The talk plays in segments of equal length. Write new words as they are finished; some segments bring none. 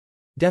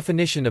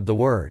Definition of the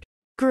word.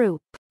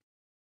 Group.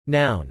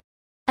 Noun.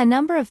 A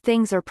number of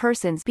things or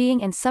persons being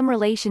in some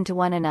relation to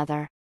one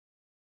another.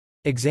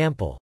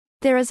 Example.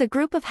 There is a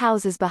group of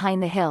houses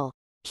behind the hill.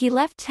 He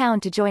left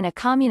town to join a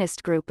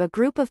communist group. A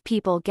group of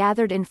people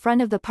gathered in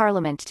front of the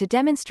parliament to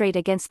demonstrate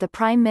against the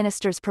prime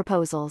minister's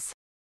proposals.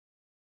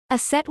 A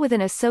set with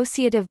an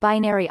associative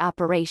binary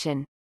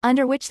operation,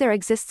 under which there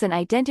exists an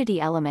identity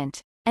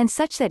element, and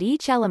such that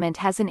each element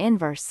has an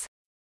inverse.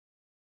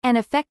 An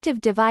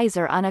effective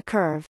divisor on a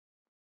curve.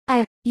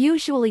 A,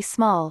 usually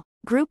small,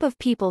 group of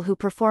people who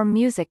perform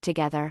music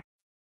together.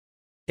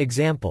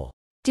 Example.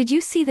 Did you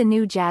see the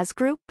new jazz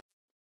group?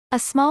 A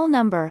small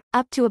number,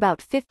 up to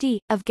about 50,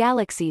 of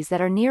galaxies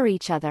that are near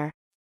each other.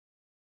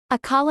 A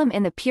column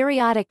in the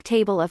periodic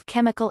table of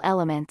chemical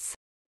elements.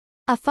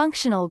 A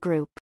functional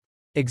group.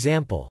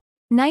 Example.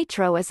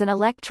 Nitro is an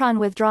electron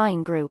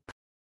withdrawing group.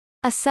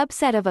 A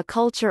subset of a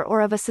culture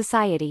or of a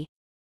society.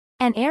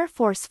 An air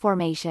force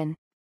formation.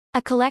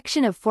 A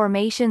collection of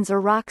formations or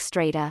rock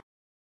strata.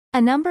 A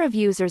number of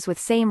users with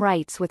same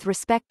rights with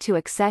respect to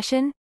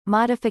accession,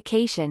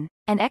 modification,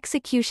 and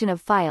execution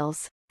of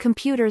files,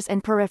 computers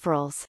and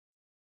peripherals.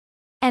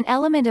 An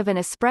element of an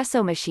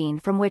espresso machine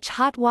from which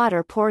hot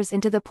water pours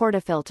into the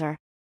portafilter.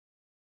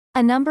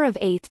 A number of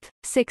eighth,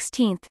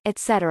 16th,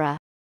 etc.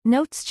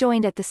 Notes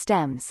joined at the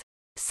stems.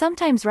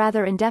 Sometimes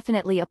rather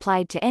indefinitely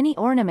applied to any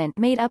ornament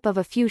made up of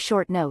a few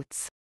short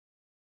notes.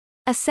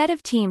 A set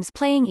of teams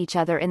playing each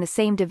other in the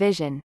same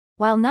division,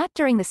 while not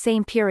during the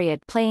same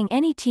period playing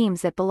any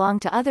teams that belong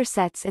to other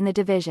sets in the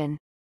division.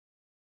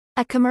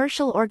 A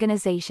commercial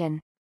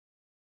organization.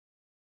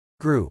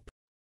 Group.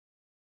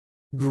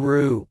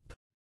 Group.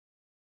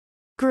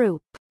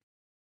 Group.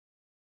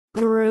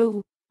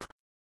 Group.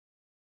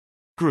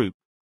 Group.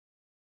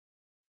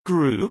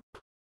 Group.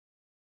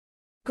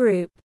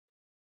 Group.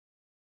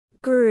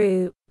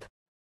 Group.